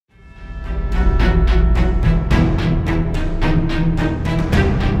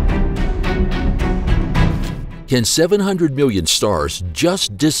Can 700 million stars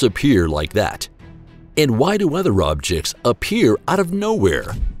just disappear like that? And why do other objects appear out of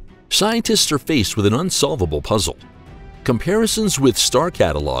nowhere? Scientists are faced with an unsolvable puzzle. Comparisons with star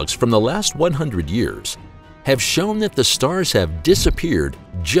catalogs from the last 100 years have shown that the stars have disappeared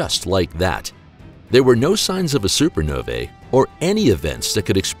just like that. There were no signs of a supernovae or any events that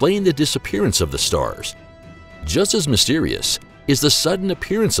could explain the disappearance of the stars. Just as mysterious is the sudden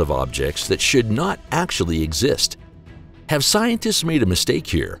appearance of objects that should not actually exist. Have scientists made a mistake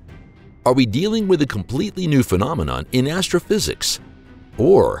here? Are we dealing with a completely new phenomenon in astrophysics?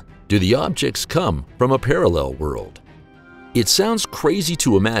 Or do the objects come from a parallel world? It sounds crazy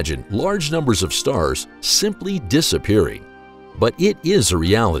to imagine large numbers of stars simply disappearing, but it is a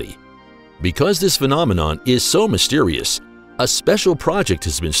reality. Because this phenomenon is so mysterious, a special project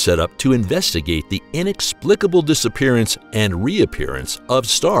has been set up to investigate the inexplicable disappearance and reappearance of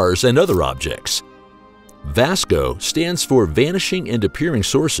stars and other objects. VASCO stands for Vanishing and Appearing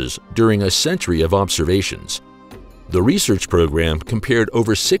Sources during a century of observations. The research program compared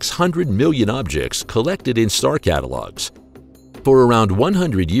over 600 million objects collected in star catalogs. For around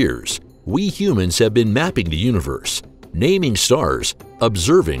 100 years, we humans have been mapping the universe, naming stars,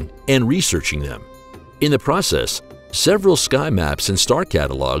 observing, and researching them. In the process, several sky maps and star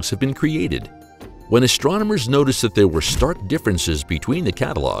catalogs have been created. When astronomers noticed that there were stark differences between the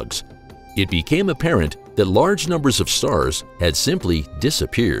catalogs, it became apparent that large numbers of stars had simply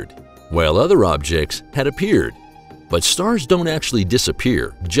disappeared, while other objects had appeared. But stars don't actually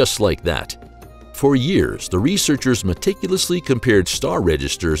disappear just like that. For years, the researchers meticulously compared star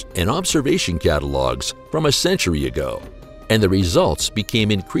registers and observation catalogs from a century ago, and the results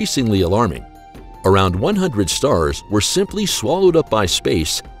became increasingly alarming. Around 100 stars were simply swallowed up by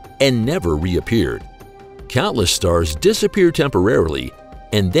space and never reappeared. Countless stars disappear temporarily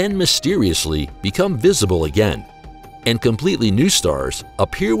and then mysteriously become visible again. And completely new stars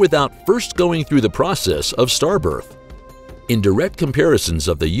appear without first going through the process of star birth. In direct comparisons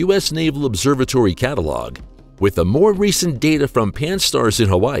of the U.S. Naval Observatory catalog with the more recent data from Pan-STARRS in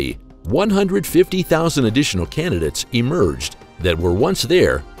Hawaii, 150,000 additional candidates emerged that were once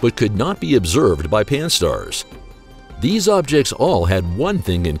there but could not be observed by Pan-STARRS. These objects all had one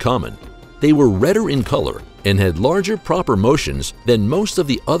thing in common. They were redder in color and had larger proper motions than most of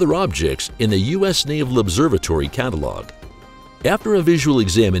the other objects in the U.S. Naval Observatory catalog. After a visual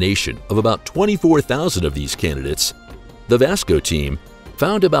examination of about 24,000 of these candidates, the VASCO team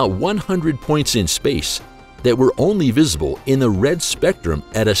found about 100 points in space that were only visible in the red spectrum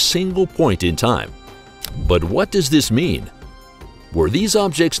at a single point in time. But what does this mean? Were these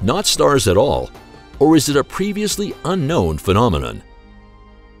objects not stars at all, or is it a previously unknown phenomenon?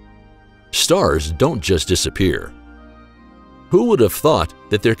 Stars don't just disappear. Who would have thought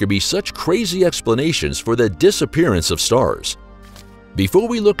that there could be such crazy explanations for the disappearance of stars? Before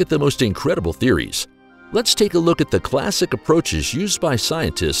we look at the most incredible theories, let's take a look at the classic approaches used by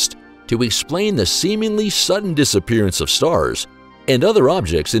scientists to explain the seemingly sudden disappearance of stars and other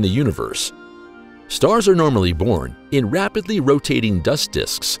objects in the universe. Stars are normally born in rapidly rotating dust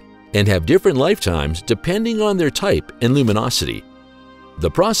disks and have different lifetimes depending on their type and luminosity. The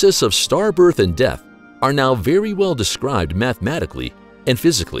process of star birth and death are now very well described mathematically and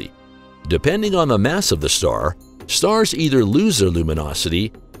physically. Depending on the mass of the star, stars either lose their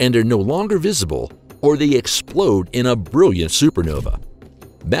luminosity and are no longer visible, or they explode in a brilliant supernova.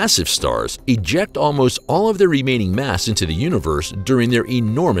 Massive stars eject almost all of their remaining mass into the universe during their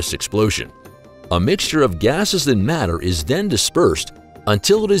enormous explosion. A mixture of gases and matter is then dispersed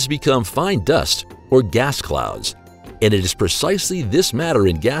until it has become fine dust or gas clouds, and it is precisely this matter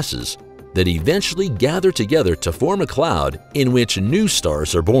and gases that eventually gather together to form a cloud in which new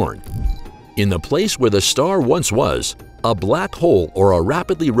stars are born. In the place where the star once was, a black hole or a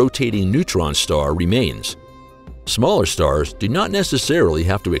rapidly rotating neutron star remains. Smaller stars do not necessarily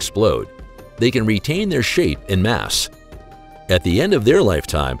have to explode. They can retain their shape and mass. At the end of their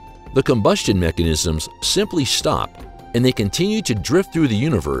lifetime, the combustion mechanisms simply stop and they continue to drift through the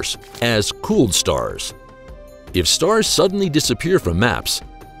universe as cooled stars. If stars suddenly disappear from maps,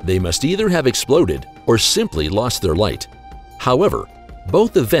 they must either have exploded or simply lost their light. However,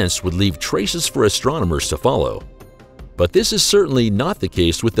 both events would leave traces for astronomers to follow. But this is certainly not the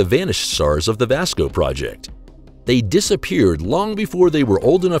case with the vanished stars of the VASCO project. They disappeared long before they were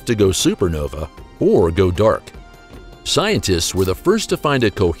old enough to go supernova or go dark. Scientists were the first to find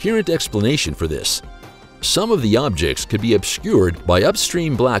a coherent explanation for this. Some of the objects could be obscured by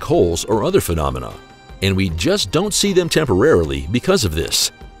upstream black holes or other phenomena, and we just don't see them temporarily because of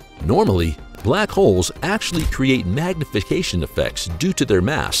this. Normally, black holes actually create magnification effects due to their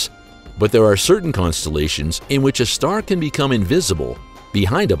mass, but there are certain constellations in which a star can become invisible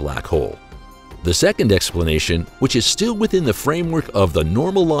behind a black hole. The second explanation, which is still within the framework of the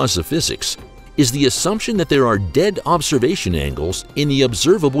normal laws of physics, is the assumption that there are dead observation angles in the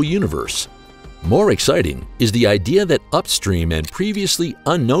observable universe. More exciting is the idea that upstream and previously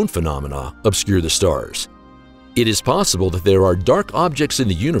unknown phenomena obscure the stars. It is possible that there are dark objects in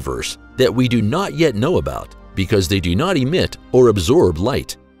the universe that we do not yet know about because they do not emit or absorb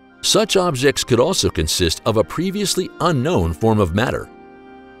light. Such objects could also consist of a previously unknown form of matter.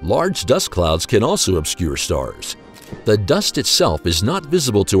 Large dust clouds can also obscure stars. The dust itself is not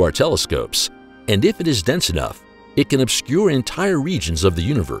visible to our telescopes, and if it is dense enough, it can obscure entire regions of the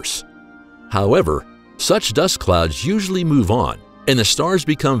universe. However, such dust clouds usually move on, and the stars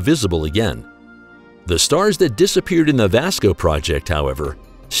become visible again. The stars that disappeared in the Vasco project, however,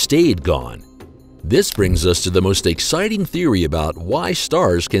 stayed gone. This brings us to the most exciting theory about why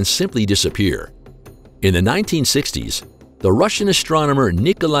stars can simply disappear. In the 1960s, the Russian astronomer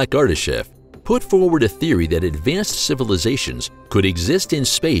Nikolai Kardashev put forward a theory that advanced civilizations could exist in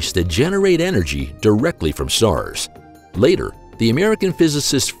space that generate energy directly from stars. Later, the American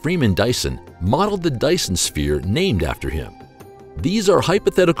physicist Freeman Dyson modeled the Dyson sphere named after him. These are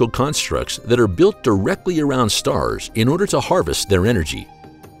hypothetical constructs that are built directly around stars in order to harvest their energy.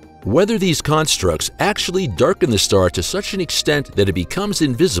 Whether these constructs actually darken the star to such an extent that it becomes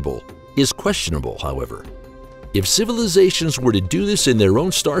invisible is questionable, however. If civilizations were to do this in their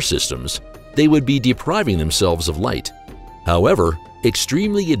own star systems, they would be depriving themselves of light. However,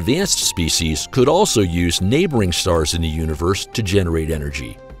 extremely advanced species could also use neighboring stars in the universe to generate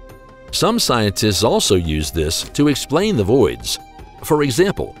energy. Some scientists also use this to explain the voids. For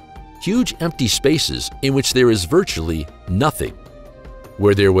example, huge empty spaces in which there is virtually nothing.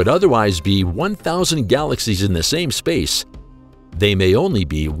 Where there would otherwise be 1,000 galaxies in the same space, they may only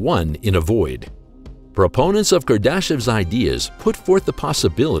be one in a void. Proponents of Kardashev's ideas put forth the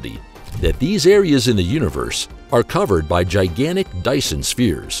possibility that these areas in the universe are covered by gigantic Dyson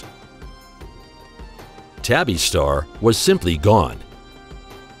spheres. Tabby Star was simply gone.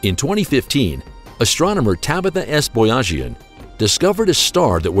 In 2015, astronomer Tabitha S. Boyajian discovered a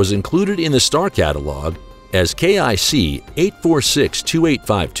star that was included in the star catalog as KIC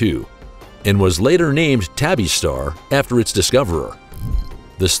 8462852 and was later named Tabby Star after its discoverer.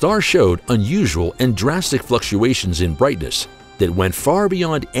 The star showed unusual and drastic fluctuations in brightness that went far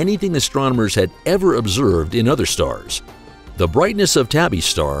beyond anything astronomers had ever observed in other stars. The brightness of Tabby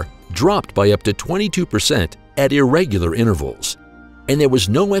Star dropped by up to 22% at irregular intervals, and there was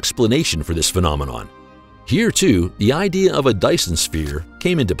no explanation for this phenomenon. Here too, the idea of a Dyson sphere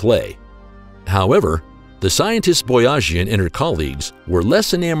came into play. However, the scientist Boyajian and her colleagues were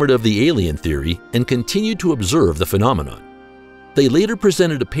less enamored of the alien theory and continued to observe the phenomenon. They later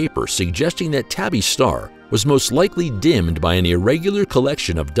presented a paper suggesting that Tabby Star was most likely dimmed by an irregular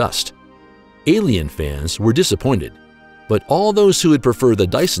collection of dust. Alien fans were disappointed, but all those who would prefer the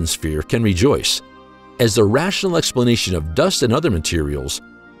Dyson sphere can rejoice, as the rational explanation of dust and other materials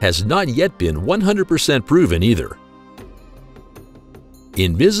has not yet been 100% proven either.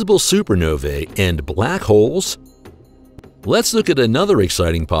 Invisible supernovae and black holes? Let's look at another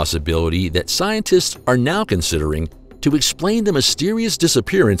exciting possibility that scientists are now considering to explain the mysterious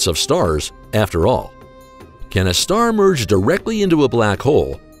disappearance of stars after all. Can a star merge directly into a black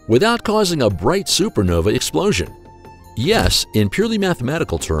hole without causing a bright supernova explosion? Yes, in purely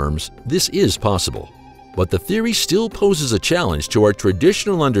mathematical terms, this is possible, but the theory still poses a challenge to our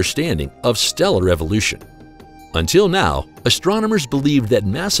traditional understanding of stellar evolution. Until now, astronomers believed that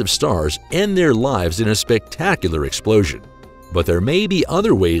massive stars end their lives in a spectacular explosion, but there may be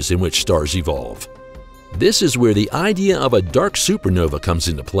other ways in which stars evolve. This is where the idea of a dark supernova comes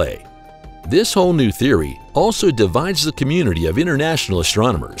into play. This whole new theory also divides the community of international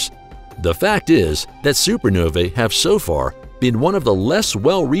astronomers. The fact is that supernovae have so far been one of the less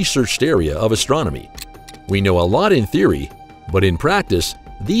well-researched area of astronomy. We know a lot in theory, but in practice,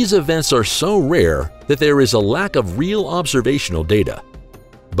 these events are so rare that there is a lack of real observational data.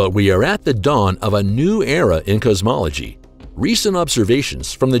 But we are at the dawn of a new era in cosmology. Recent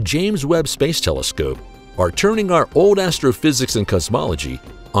observations from the James Webb Space Telescope are turning our old astrophysics and cosmology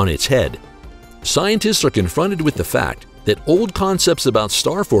on its head. Scientists are confronted with the fact that old concepts about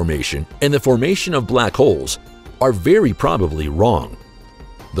star formation and the formation of black holes are very probably wrong.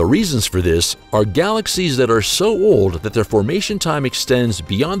 The reasons for this are galaxies that are so old that their formation time extends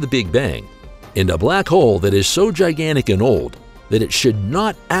beyond the Big Bang, and a black hole that is so gigantic and old that it should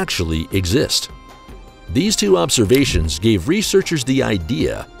not actually exist. These two observations gave researchers the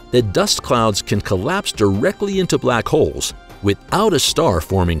idea that dust clouds can collapse directly into black holes without a star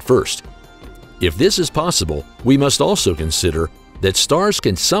forming first. If this is possible, we must also consider that stars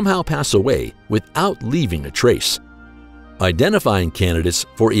can somehow pass away without leaving a trace. Identifying candidates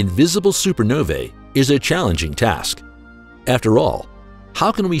for invisible supernovae is a challenging task. After all,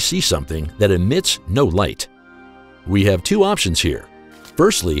 how can we see something that emits no light? We have two options here.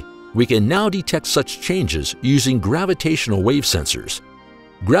 Firstly, we can now detect such changes using gravitational wave sensors.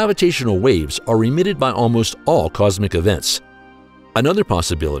 Gravitational waves are emitted by almost all cosmic events. Another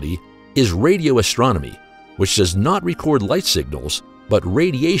possibility is radio astronomy, which does not record light signals, but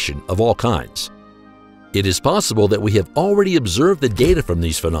radiation of all kinds. It is possible that we have already observed the data from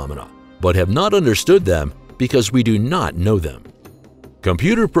these phenomena, but have not understood them because we do not know them.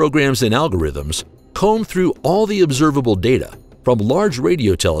 Computer programs and algorithms comb through all the observable data from large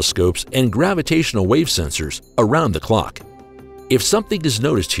radio telescopes and gravitational wave sensors around the clock. If something is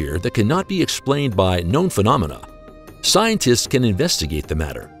noticed here that cannot be explained by known phenomena, scientists can investigate the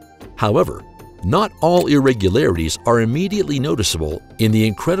matter. However, not all irregularities are immediately noticeable in the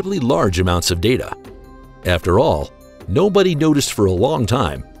incredibly large amounts of data. After all, nobody noticed for a long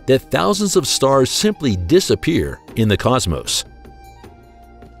time that thousands of stars simply disappear in the cosmos.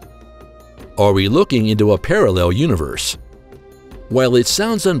 Are we looking into a parallel universe? While it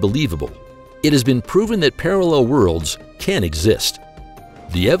sounds unbelievable, it has been proven that parallel worlds can exist.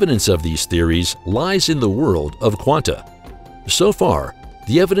 The evidence of these theories lies in the world of quanta. So far,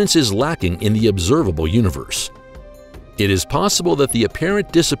 the evidence is lacking in the observable universe. It is possible that the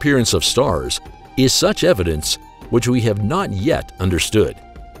apparent disappearance of stars is such evidence which we have not yet understood.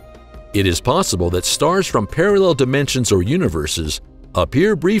 It is possible that stars from parallel dimensions or universes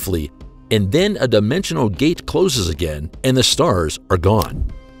appear briefly and then a dimensional gate closes again and the stars are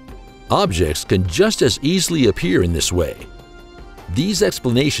gone. Objects can just as easily appear in this way. These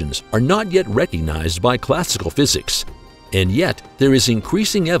explanations are not yet recognized by classical physics, and yet there is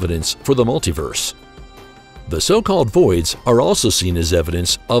increasing evidence for the multiverse. The so-called voids are also seen as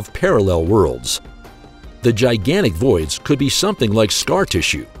evidence of parallel worlds. The gigantic voids could be something like scar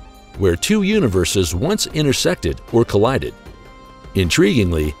tissue, where two universes once intersected or collided.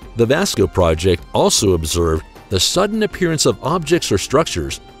 Intriguingly, the Vasco project also observed the sudden appearance of objects or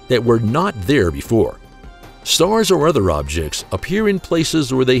structures that were not there before. Stars or other objects appear in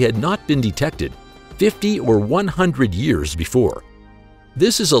places where they had not been detected 50 or 100 years before.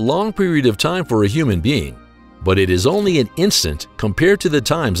 This is a long period of time for a human being, but it is only an instant compared to the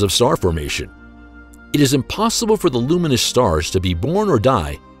times of star formation. It is impossible for the luminous stars to be born or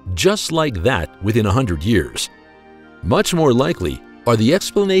die just like that within 100 years. Much more likely are the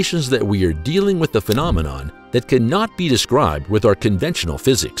explanations that we are dealing with the phenomenon that cannot be described with our conventional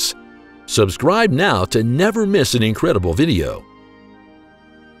physics. Subscribe now to never miss an incredible video.